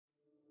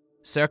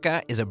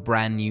Cerca is a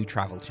brand new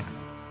travel channel.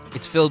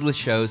 It's filled with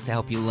shows to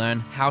help you learn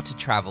how to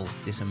travel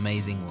this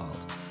amazing world.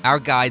 Our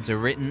guides are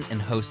written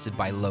and hosted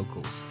by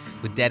locals,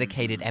 with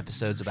dedicated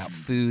episodes about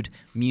food,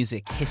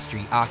 music,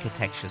 history,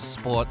 architecture,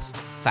 sports,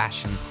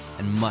 fashion,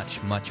 and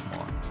much, much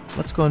more.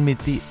 Let's go and meet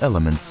the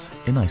elements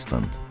in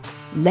Iceland.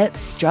 Let's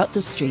strut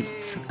the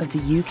streets of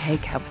the UK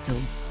capital.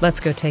 Let's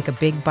go take a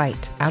big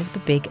bite out of the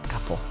Big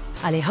Apple.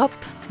 Allez hop,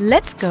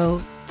 Let's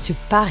go to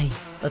Paris.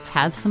 let's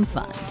have some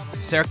fun.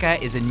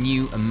 Cerca is a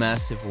new,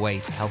 immersive way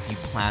to help you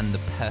plan the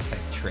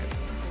perfect trip.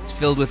 It's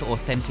filled with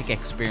authentic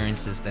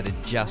experiences that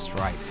are just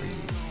right for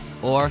you.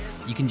 Or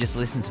you can just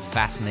listen to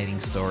fascinating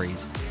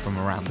stories from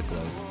around the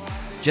globe.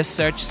 Just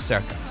search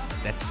Cerca.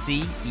 That's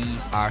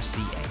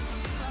Cerca.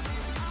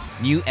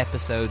 New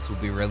episodes will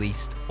be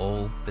released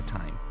all the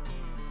time.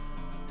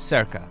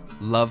 Cerca,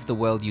 love the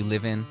world you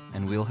live in,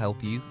 and we'll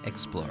help you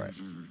explore it.